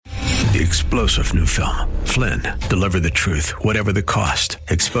The explosive new film, Flynn, deliver the truth, whatever the cost,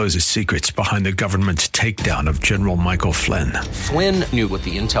 exposes secrets behind the government's takedown of General Michael Flynn. Flynn knew what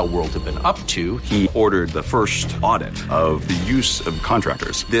the intel world had been up to. He ordered the first audit of the use of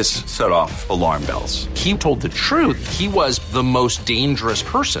contractors. This set off alarm bells. He told the truth. He was the most dangerous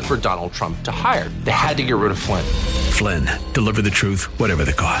person for Donald Trump to hire. They had to get rid of Flynn. Flynn, deliver the truth, whatever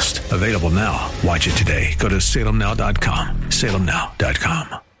the cost. Available now. Watch it today. Go to salemnow.com.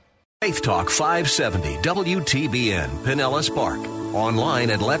 salemnow.com. Faith Talk 570 WTBN Pinellas Park.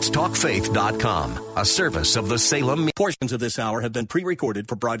 Online at letstalkfaith.com. A service of the Salem. Portions of this hour have been pre-recorded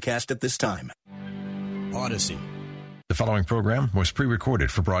for broadcast at this time. Odyssey. The following program was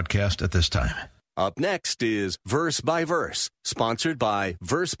pre-recorded for broadcast at this time. Up next is Verse by Verse, sponsored by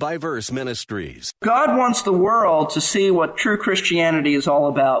Verse Ministries. God wants the world to see what true Christianity is all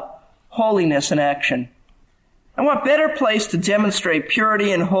about, holiness in action. And what better place to demonstrate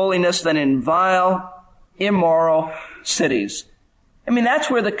purity and holiness than in vile, immoral cities? I mean,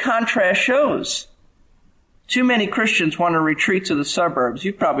 that's where the contrast shows. Too many Christians want to retreat to the suburbs.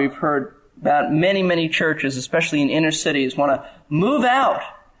 You've probably heard about many churches, especially in inner cities, want to move out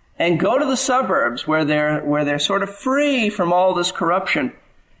and go to the suburbs where they're sort of free from all this corruption.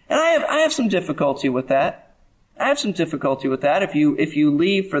 And I have some difficulty with that. If you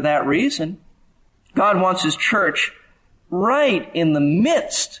leave for that reason. God wants His church right in the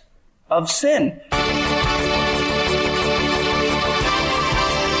midst of sin.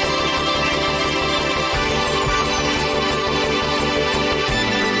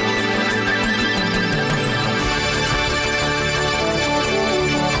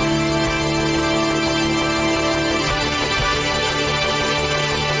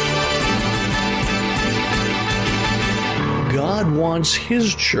 God wants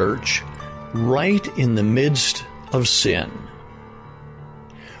His church right in the midst of sin.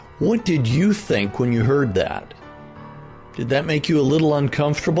 What did you think when you heard that? Did that make you a little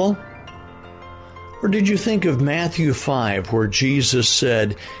uncomfortable? Or did you think of Matthew 5, where Jesus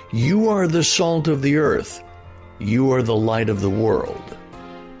said, "You are the salt of the earth. You are the light of the world"?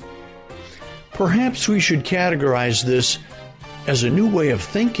 Perhaps we should categorize this as a new way of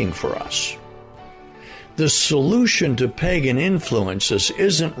thinking for us. The solution to pagan influences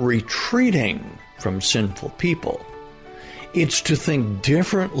isn't retreating from sinful people. It's to think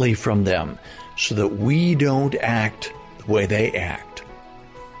differently from them so that we don't act the way they act.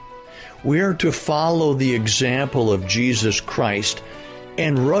 We are to follow the example of Jesus Christ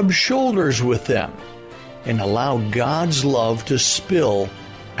and rub shoulders with them and allow God's love to spill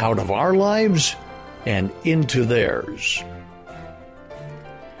out of our lives and into theirs.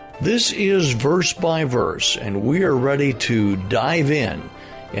 This is Verse by Verse, and we are ready to dive in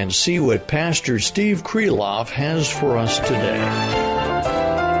and see what Pastor Steve Kreloff has for us today.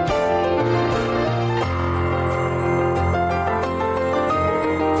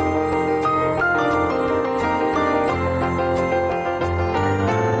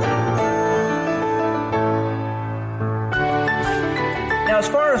 Now, as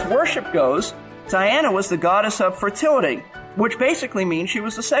far as worship goes, Diana was the goddess of fertility, which basically means she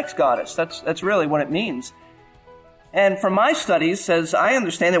was the sex goddess. That's really what it means. And from my studies, as I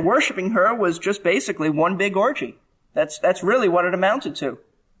understand it, worshiping her was just basically one big orgy. That's really what it amounted to.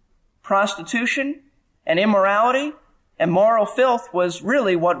 Prostitution and immorality and moral filth was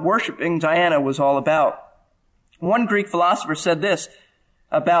really what worshiping Diana was all about. One Greek philosopher said this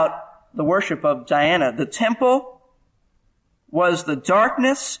about the worship of Diana: the temple was the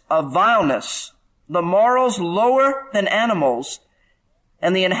darkness of vileness, the morals lower than animals,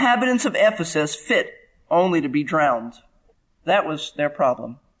 and the inhabitants of Ephesus fit only to be drowned. That was their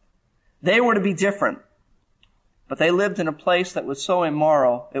problem. They were to be different, but they lived in a place that was so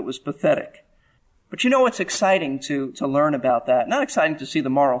immoral, it was pathetic. But you know what's exciting to learn about that? Not exciting to see the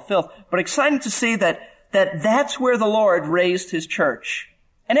moral filth, but exciting to see that's where the Lord raised His church.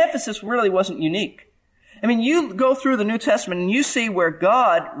 And Ephesus really wasn't unique. I mean, you go through the New Testament and you see where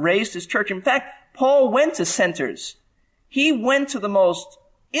God raised His church. In fact, Paul went to centers. He went to the most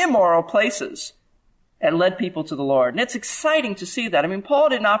immoral places and led people to the Lord. And it's exciting to see that. I mean, Paul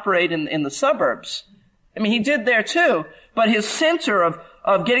didn't operate in the suburbs. I mean, he did there too, but his center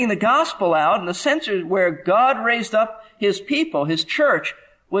of getting the gospel out and the center where God raised up His people, His church,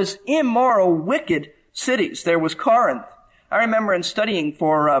 was immoral, wicked cities. There was Corinth. I remember in studying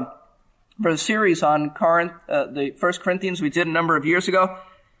for the series on Corinth, the 1 Corinthians we did a number of years ago,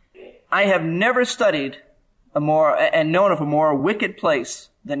 I have never studied and known of a more wicked place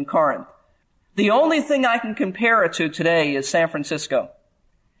than Corinth. The only thing I can compare it to today is San Francisco.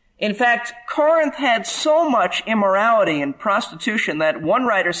 In fact, Corinth had so much immorality and prostitution that one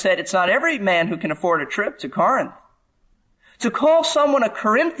writer said it's not every man who can afford a trip to Corinth. To call someone a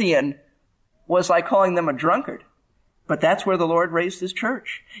Corinthian was like calling them a drunkard. But that's where the Lord raised his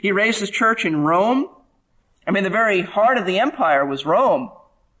church. He raised his church in Rome. I mean, the very heart of the empire was Rome.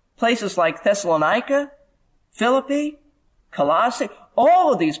 Places like Thessalonica, Philippi, Colossae,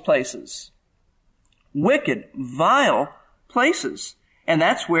 all of these places. Wicked, vile places. And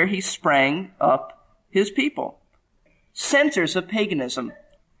that's where he sprang up his people. Centers of paganism.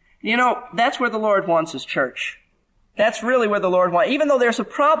 You know, that's where the Lord wants his church. That's really where the Lord wants, even though there's a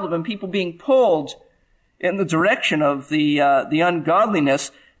problem in people being pulled in the direction of the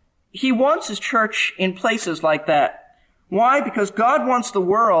ungodliness, he wants his church in places like that. Why? Because God wants the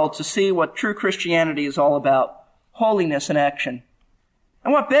world to see what true Christianity is all about. Holiness in action.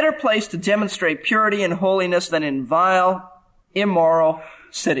 And what better place to demonstrate purity and holiness than in vile, immoral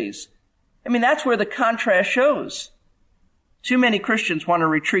cities? I mean, that's where the contrast shows. Too many Christians want to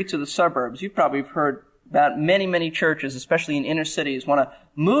retreat to the suburbs. You've probably heard about many churches, especially in inner cities, want to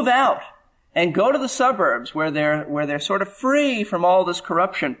move out and go to the suburbs where they're sort of free from all this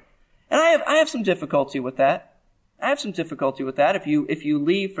corruption. And I have some difficulty with that. I have some difficulty with that if you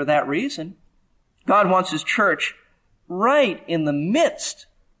leave for that reason. God wants his church right in the midst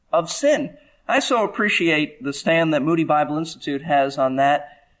of sin. I so appreciate the stand that Moody Bible Institute has on that.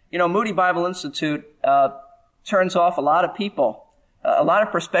 You know, Moody Bible Institute turns off a lot of people, a lot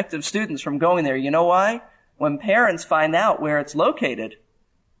of prospective students from going there. You know why? When parents find out where it's located,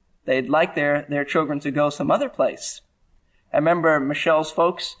 they'd like their children to go some other place. I remember Michelle's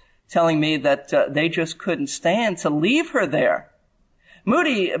folks telling me that they just couldn't stand to leave her there.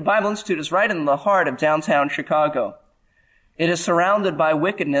 Moody Bible Institute is right in the heart of downtown Chicago. It is surrounded by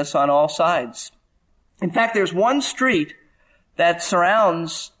wickedness on all sides. In fact, there's one street that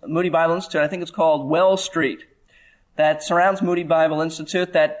surrounds Moody Bible Institute. I think it's called Well Street. That surrounds Moody Bible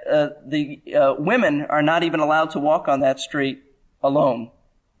Institute, that the women are not even allowed to walk on that street alone.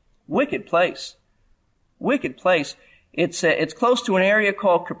 Wicked place. Wicked place. It's close to an area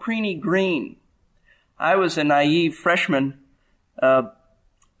called Caprini Green. I was a naive freshman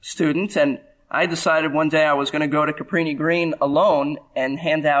student, and I decided one day I was going to go to Caprini Green alone and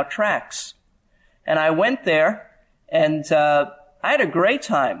hand out tracts. And I went there, and I had a great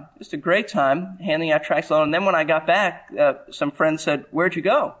time, just a great time, handing out tracts alone. And then when I got back, some friends said, "Where'd you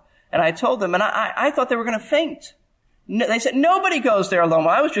go?" And I told them, and I thought they were going to faint. They said, "Nobody goes there alone."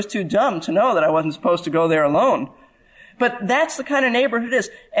 Well, I was just too dumb to know that I wasn't supposed to go there alone. But that's the kind of neighborhood it is.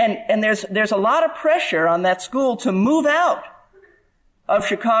 And there's a lot of pressure on that school to move out of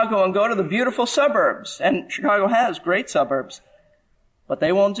Chicago and go to the beautiful suburbs. And Chicago has great suburbs. But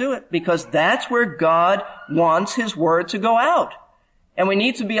they won't do it because that's where God wants his word to go out. And we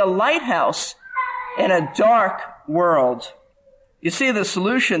need to be a lighthouse in a dark world. You see, the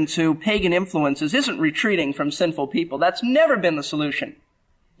solution to pagan influences isn't retreating from sinful people. That's never been the solution.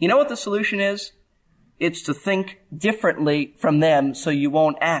 You know what the solution is? It's to think differently from them so you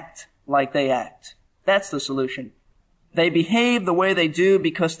won't act like they act. That's the solution. They behave the way they do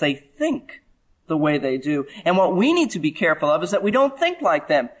because they think the way they do. And what we need to be careful of is that we don't think like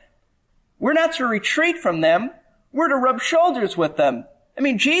them. We're not to retreat from them. We're to rub shoulders with them. I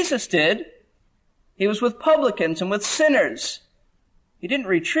mean, Jesus did. He was with publicans and with sinners. He didn't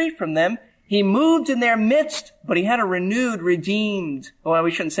retreat from them. He moved in their midst, but he had a renewed, redeemed, well,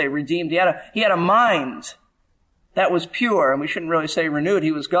 we shouldn't say redeemed. He had a mind that was pure, and we shouldn't really say renewed.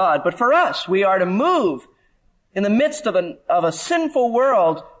 He was God. But for us, we are to move in the midst of a sinful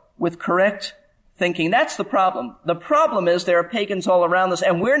world with correct thinking. That's the problem. The problem is there are pagans all around us,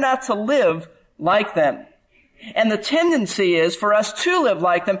 and we're not to live like them. And the tendency is for us to live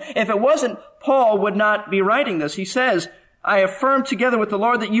like them. If it wasn't, Paul would not be writing this. He says, "I affirm together with the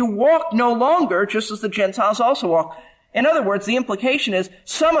Lord that you walk no longer just as the Gentiles also walk." In other words, the implication is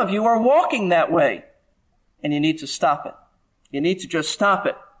some of you are walking that way, and you need to stop it. You need to just stop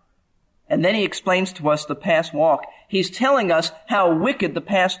it. And then he explains to us the past walk. He's telling us how wicked the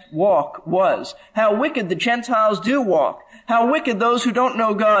past walk was, how wicked the Gentiles do walk, how wicked those who don't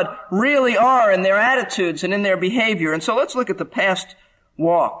know God really are in their attitudes and in their behavior. And so let's look at the past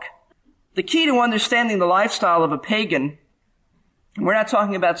walk. The key to understanding the lifestyle of a pagan, we're not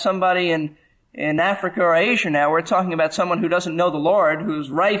talking about somebody in Africa or Asia now. We're talking about someone who doesn't know the Lord,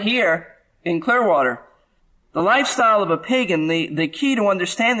 who's right here in Clearwater. The lifestyle of a pagan, the key to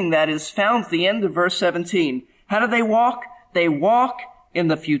understanding that is found at the end of verse 17. How do they walk? They walk in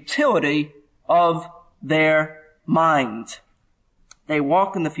the futility of their mind. They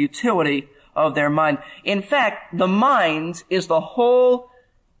walk in the futility of their mind. In fact, the mind is the whole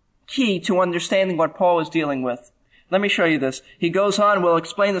key to understanding what Paul is dealing with. Let me show you this. He goes on, we'll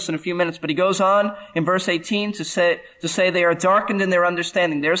explain this in a few minutes, but he goes on in verse 18 to say they are darkened in their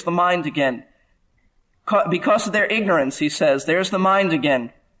understanding. There's the mind again. Because of their ignorance, he says, there's the mind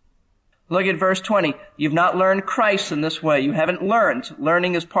again. Look at verse 20. You've not learned Christ in this way. You haven't learned.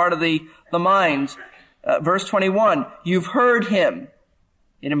 Learning is part of the mind. Verse 21. You've heard him.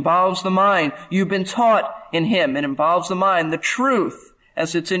 It involves the mind. You've been taught in him. It involves the mind. The truth,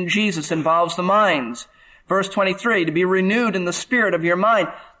 as it's in Jesus, involves the mind. Verse 23. To be renewed in the spirit of your mind.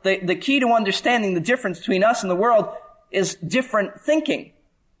 The key to understanding the difference between us and the world is different thinking.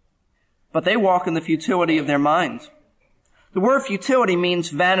 But they walk in the futility of their minds. The word futility means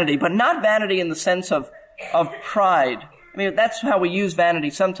vanity, but not vanity in the sense of pride. I mean, that's how we use vanity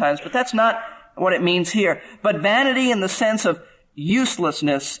sometimes, but that's not what it means here. But vanity in the sense of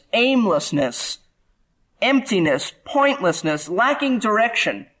uselessness, aimlessness, emptiness, pointlessness, lacking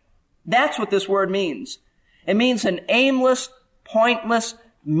direction. That's what this word means. It means an aimless, pointless,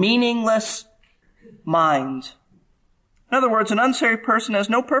 meaningless mind. In other words, an unsaved person has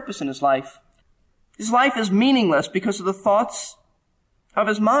no purpose in his life. His life is meaningless because of the thoughts of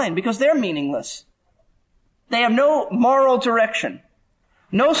his mind, because they're meaningless. They have no moral direction,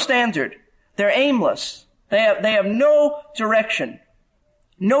 no standard. They're aimless. They have no direction,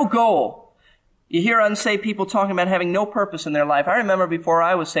 no goal. You hear unsaved people talking about having no purpose in their life. I remember before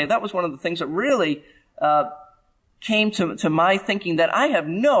I was saved, that was one of the things that really came to my thinking, that I have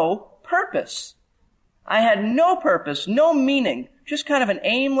no purpose. I had no purpose, no meaning, just kind of an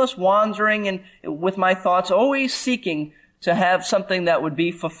aimless wandering and with my thoughts, always seeking to have something that would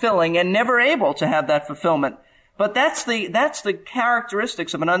be fulfilling and never able to have that fulfillment. But that's the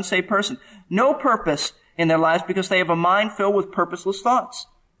characteristics of an unsaved person. No purpose in their lives because they have a mind filled with purposeless thoughts.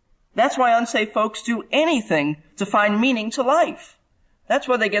 That's why unsaved folks do anything to find meaning to life. That's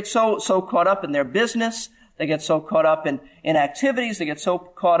why they get so caught up in their business. They get so caught up in activities. They get so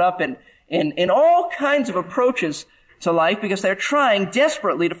caught up in all kinds of approaches to life because they're trying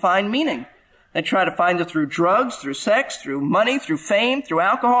desperately to find meaning. They try to find it through drugs, through sex, through money, through fame, through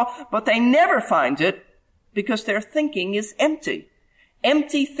alcohol, but they never find it because their thinking is empty.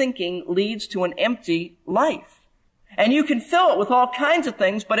 Empty thinking leads to an empty life. And you can fill it with all kinds of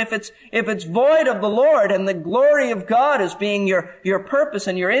things, but if it's void of the Lord and the glory of God as being your purpose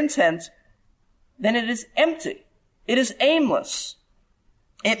and your intent, then it is empty. It is aimless.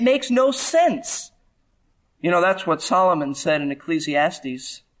 It makes no sense. You know, that's what Solomon said in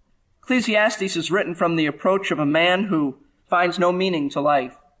Ecclesiastes. Ecclesiastes is written from the approach of a man who finds no meaning to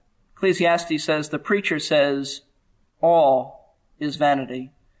life. Ecclesiastes says, the preacher says, all is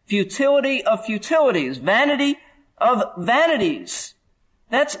vanity. Futility of futilities. Vanity of vanities.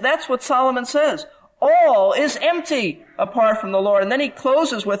 That's what Solomon says. All is empty apart from the Lord. And then he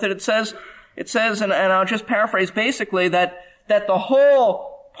closes with it. It says, and I'll just paraphrase basically, that the whole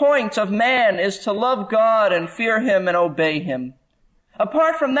point of man is to love God and fear him and obey him.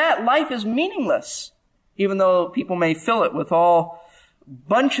 Apart from that, life is meaningless. Even though people may fill it with all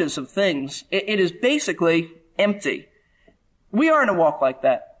bunches of things, it is basically empty. We aren't to walk like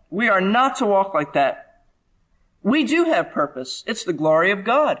that. We are not to walk like that. We do have purpose. It's the glory of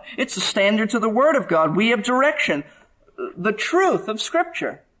God. It's the standards of the Word of God. We have direction, the truth of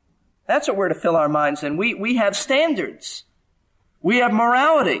Scripture. That's what we're to fill our minds in. We have standards. We have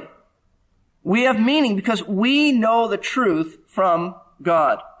morality. We have meaning because we know the truth from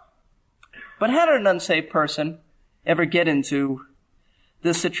God. But how did an unsaved person ever get into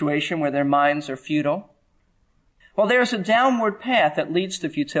this situation where their minds are futile? Well, there's a downward path that leads to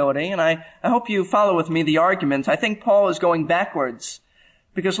futility, and I hope you follow with me the argument. I think Paul is going backwards,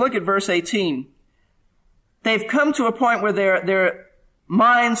 because look at verse 18. They've come to a point where their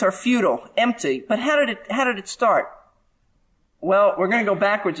minds are futile, empty. But how did it start? Well, we're going to go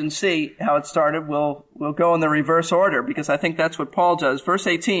backwards and see how it started. We'll go in the reverse order because I think that's what Paul does. Verse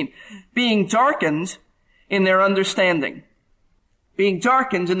 18, being darkened in their understanding. Being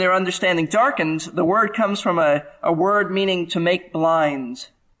darkened in their understanding. Darkened, the word comes from a word meaning to make blind.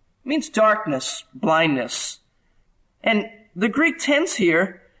 It means darkness, blindness. And the Greek tense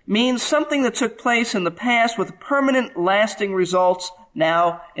here means something that took place in the past with permanent, lasting results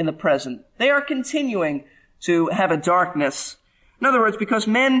now in the present. They are continuing to have a darkness. In other words, because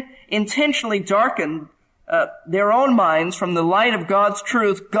men intentionally darken their own minds from the light of God's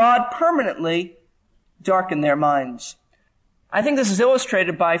truth, God permanently darkened their minds. I think this is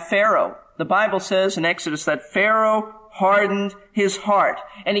illustrated by Pharaoh. The Bible says in Exodus that Pharaoh hardened his heart.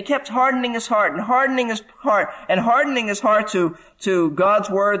 And he kept hardening his heart and hardening his heart and hardening his heart to God's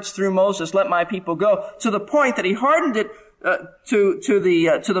words through Moses, let my people go, to the point that he hardened it to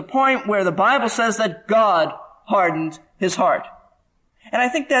the point where the Bible says that God hardened his heart. And I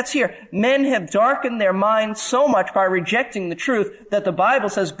think that's here. Men have darkened their minds so much by rejecting the truth that the Bible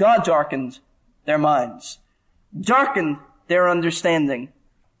says God darkened their minds, darkened their understanding.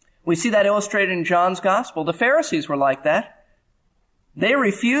 We see that illustrated in John's Gospel. The Pharisees were like that. They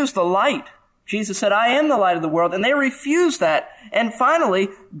refused the light. Jesus said, I am the light of the world, and they refused that. And finally,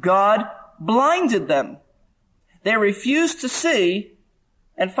 God blinded them. They refused to see,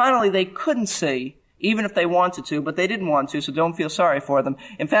 and finally they couldn't see, even if they wanted to, but they didn't want to, so don't feel sorry for them.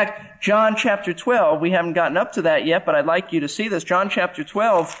 In fact, John chapter 12, we haven't gotten up to that yet, but I'd like you to see this. John chapter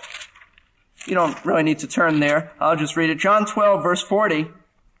 12, you don't really need to turn there. I'll just read it. John 12, verse 40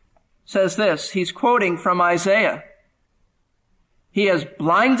 says this. He's quoting from Isaiah. He has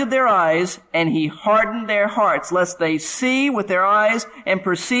blinded their eyes, and he hardened their hearts, lest they see with their eyes and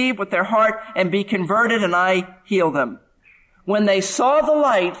perceive with their heart and be converted, and I heal them. When they saw the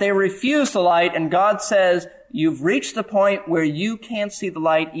light, they refused the light, and God says, you've reached the point where you can't see the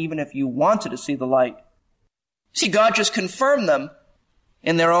light even if you wanted to see the light. See, God just confirmed them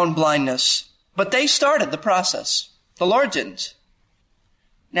in their own blindness. But they started the process. The Lord didn't.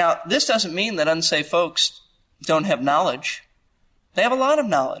 Now, this doesn't mean that unsaved folks don't have knowledge. They have a lot of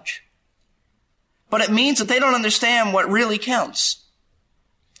knowledge. But it means that they don't understand what really counts.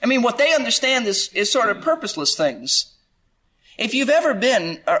 I mean, what they understand is sort of purposeless things. If you've ever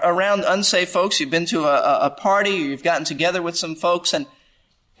been around unsaved folks, you've been to a party, or you've gotten together with some folks, and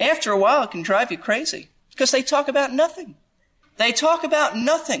after a while it can drive you crazy because they talk about nothing. They talk about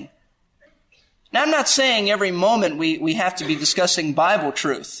nothing. Now, I'm not saying every moment we have to be discussing Bible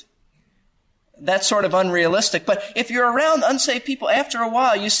truth. That's sort of unrealistic. But if you're around unsaved people after a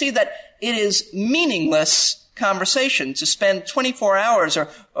while, you see that it is meaningless conversation to spend 24 hours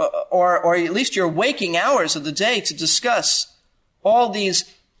or at least your waking hours of the day to discuss all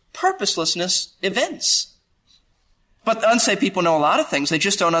these purposelessness events. But the unsaved people know a lot of things. They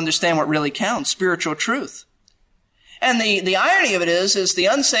just don't understand what really counts, spiritual truth. And the irony of it is the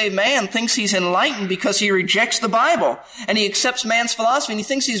unsaved man thinks he's enlightened because he rejects the Bible and he accepts man's philosophy and he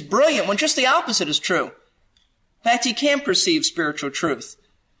thinks he's brilliant when just the opposite is true. In fact, he can't perceive spiritual truth.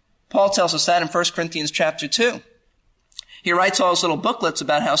 Paul tells us that in 1 Corinthians chapter 2. He writes all his little booklets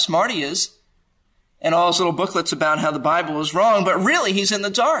about how smart he is and all his little booklets about how the Bible is wrong, but really he's in the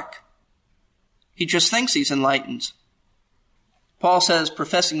dark. He just thinks he's enlightened. Paul says,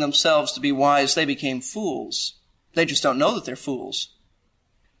 professing themselves to be wise, they became fools. They just don't know that they're fools.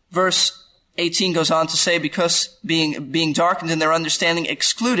 Verse 18 goes on to say, because being darkened in their understanding,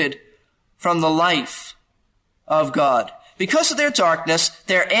 excluded from the life of God. Because of their darkness,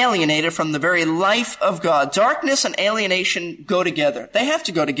 they're alienated from the very life of God. Darkness and alienation go together. They have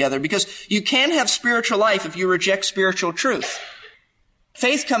to go together because you can't have spiritual life if you reject spiritual truth.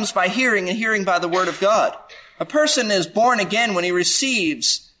 Faith comes by hearing and hearing by the word of God. A person is born again when he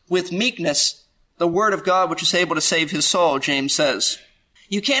receives with meekness the word of God, which is able to save his soul, James says.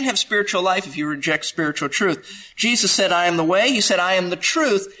 You can't have spiritual life if you reject spiritual truth. Jesus said, I am the way. He said, I am the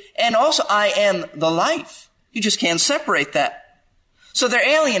truth. And also, I am the life. You just can't separate that. So they're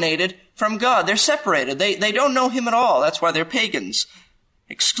alienated from God. They're separated. They don't know him at all. That's why they're pagans.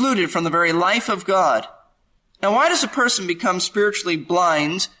 Excluded from the very life of God. Now, why does a person become spiritually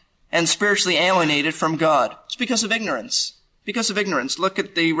blind and spiritually alienated from God? It's because of ignorance. Because of ignorance. Look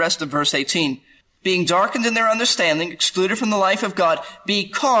at the rest of verse 18. Being darkened in their understanding, excluded from the life of God,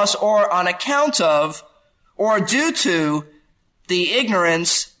 because or on account of or due to the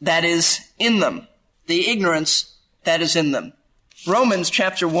ignorance that is in them. The ignorance that is in them. Romans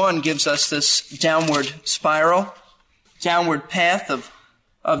chapter 1 gives us this downward spiral, downward path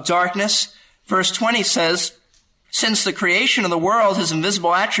of darkness. Verse 20 says, since the creation of the world, his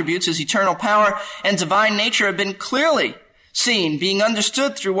invisible attributes, his eternal power and divine nature have been clearly seen, being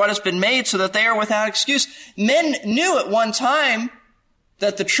understood through what has been made, so that they are without excuse. Men knew at one time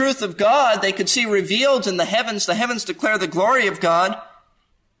that the truth of God they could see revealed in the heavens. The heavens declare the glory of God,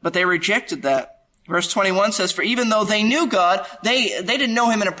 but they rejected that. Verse 21 says, for even though they knew God, they didn't know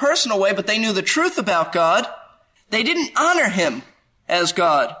him in a personal way, but they knew the truth about God. They didn't honor him as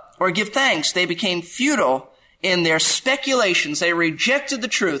God or give thanks. They became futile in their speculations. They rejected the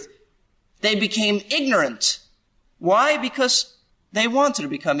truth. They became ignorant. Why? Because they wanted to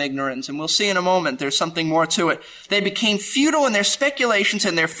become ignorant. And we'll see in a moment there's something more to it. They became futile in their speculations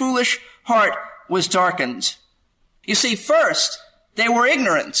and their foolish heart was darkened. You see, first, they were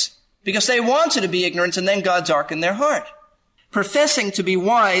ignorant because they wanted to be ignorant, and then God darkened their heart. Professing to be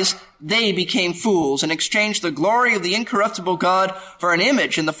wise, they became fools and exchanged the glory of the incorruptible God for an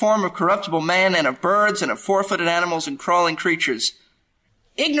image in the form of corruptible man and of birds and of four-footed animals and crawling creatures.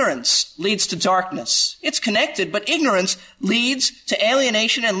 Ignorance leads to darkness. It's connected, but ignorance leads to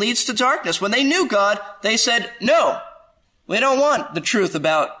alienation and leads to darkness. When they knew God, they said, no, we don't want the truth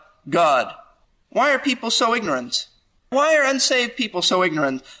about God. Why are people so ignorant? Why are unsaved people so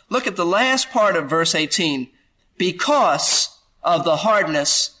ignorant? Look at the last part of verse 18. Because of the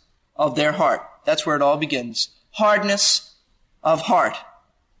hardness of their heart. That's where it all begins. Hardness of heart.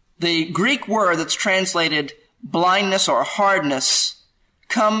 The Greek word that's translated blindness or hardness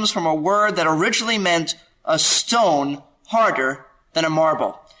comes from a word that originally meant a stone harder than a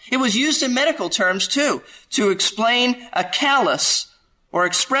marble. It was used in medical terms too, to explain a callus or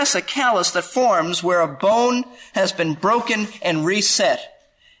express a callus that forms where a bone has been broken and reset.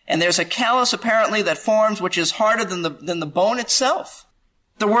 And there's a callus apparently that forms which is harder than the bone itself.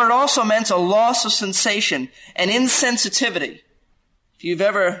 The word also meant a loss of sensation, an insensitivity. If you've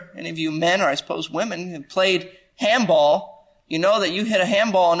ever, any of you men or I suppose women, have played handball, you know that you hit a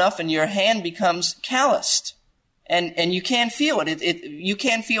handball enough and your hand becomes calloused. And you can't feel it. You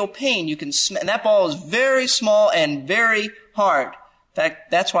can't feel pain. And that ball is very small and very hard. In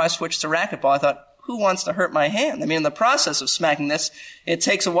fact, that's why I switched to racquetball. I thought, who wants to hurt my hand? I mean, in the process of smacking this, it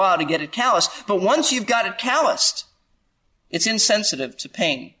takes a while to get it calloused. But once you've got it calloused, it's insensitive to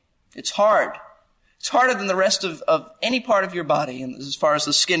pain. It's hard. It's harder than the rest of any part of your body as far as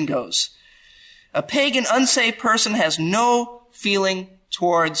the skin goes. A pagan, unsaved person has no feeling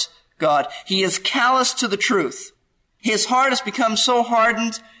towards God. He is callous to the truth. His heart has become so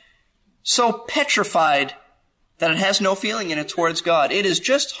hardened, so petrified, that it has no feeling in it towards God. It is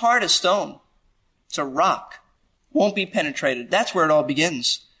just hard as stone. It's a rock. Won't be penetrated. That's where it all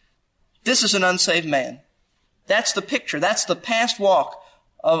begins. This is an unsaved man. That's the picture. That's the past walk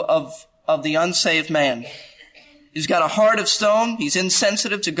of the unsaved man. He's got a heart of stone. He's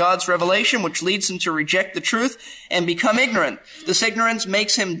insensitive to God's revelation, which leads him to reject the truth and become ignorant. This ignorance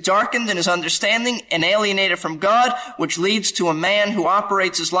makes him darkened in his understanding and alienated from God, which leads to a man who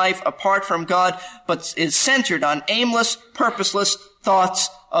operates his life apart from God, but is centered on aimless, purposeless thoughts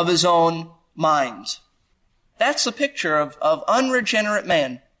of his own mind. That's the picture of unregenerate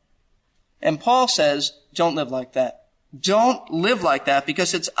man. And Paul says, don't live like that. Don't live like that,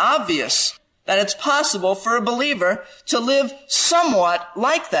 because it's obvious that it's possible for a believer to live somewhat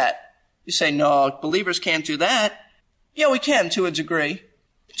like that. You say, no, believers can't do that. Yeah, we can to a degree.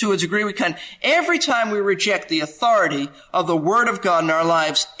 To a degree we can. Every time we reject the authority of the Word of God in our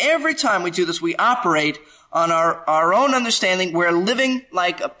lives, every time we do this, we operate on our own understanding. We're living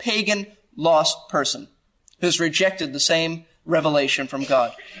like a pagan, lost person who's rejected the same revelation from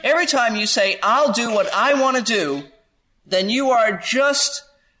God. Every time you say, I'll do what I want to do, then you are just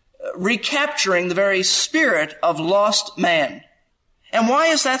recapturing the very spirit of lost man. And why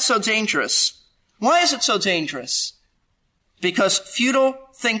is that so dangerous? Why is it so dangerous? Because futile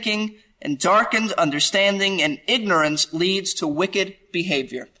thinking and darkened understanding and ignorance leads to wicked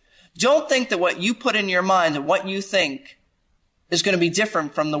behavior. Don't think that what you put in your mind and what you think is going to be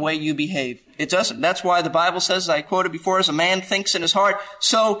different from the way you behave. It doesn't. That's why the Bible says, I quoted before, as a man thinks in his heart,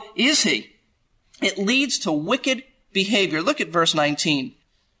 so is he. It leads to wicked behavior. Look at verse 19.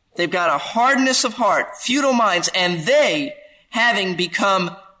 They've got a hardness of heart, futile minds, and they, having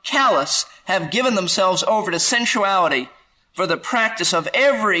become callous, have given themselves over to sensuality for the practice of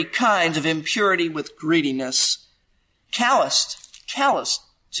every kind of impurity with greediness. Calloused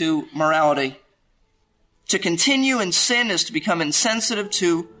to morality. To continue in sin is to become insensitive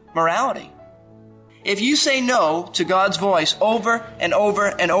to morality. If you say no to God's voice over and over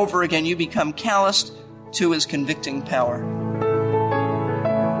and over again, you become calloused to his convicting power.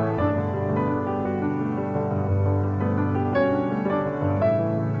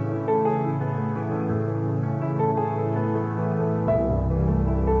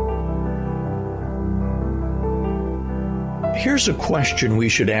 Here's a question we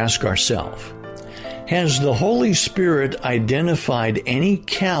should ask ourselves. Has the Holy Spirit identified any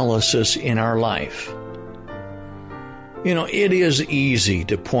calluses in our life? You know, it is easy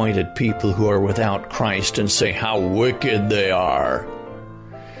to point at people who are without Christ and say how wicked they are.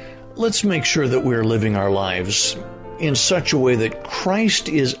 Let's make sure that we're living our lives in such a way that Christ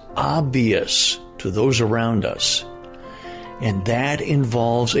is obvious to those around us. And that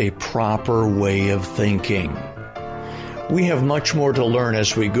involves a proper way of thinking. We have much more to learn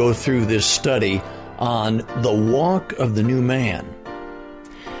as we go through this study on the walk of the new man.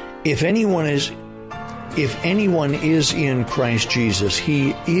 If anyone is in Christ Jesus,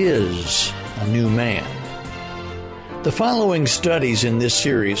 he is a new man. The following studies in this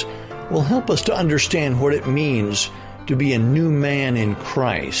series will help us to understand what it means to be a new man in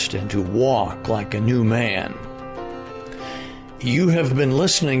Christ and to walk like a new man. You have been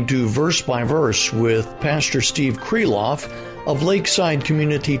listening to Verse by Verse with Pastor Steve Kreloff of Lakeside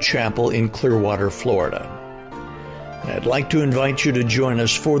Community Chapel in Clearwater, Florida. I'd like to invite you to join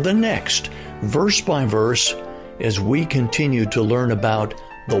us for the next Verse by Verse as we continue to learn about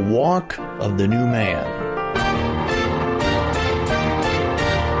the walk of the new man.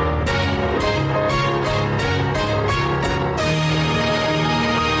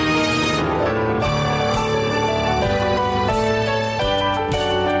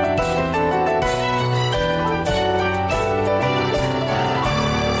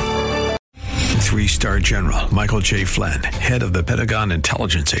 Three-star General Michael J. Flynn, head of the Pentagon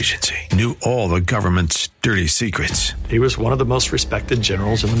Intelligence Agency, knew all the government's dirty secrets. He was one of the most respected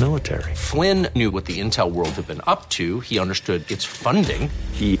generals in the military. Flynn knew what the intel world had been up to. He understood its funding.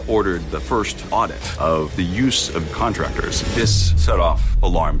 He ordered the first audit of the use of contractors. This set off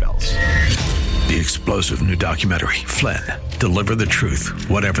alarm bells. The explosive new documentary, Flynn, Deliver the Truth,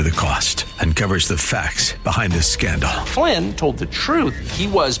 Whatever the Cost, uncovers the facts behind this scandal. Flynn told the truth. He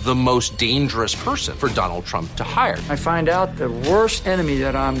was the most dangerous person for Donald Trump to hire. I find out the worst enemy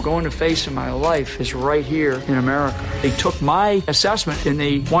that I'm going to face in my life is right here in America. They took my assessment and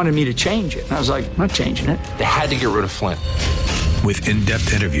they wanted me to change it. And I was like, I'm not changing it. They had to get rid of Flynn. With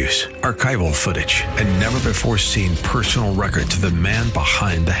in-depth interviews, archival footage, and never-before-seen personal records of the man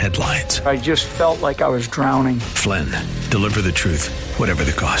behind the headlines. I just felt like I was drowning. Flynn, Deliver the Truth, Whatever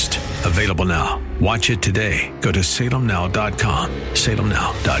the Cost. Available now. Watch it today. Go to salemnow.com.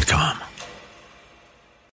 salemnow.com.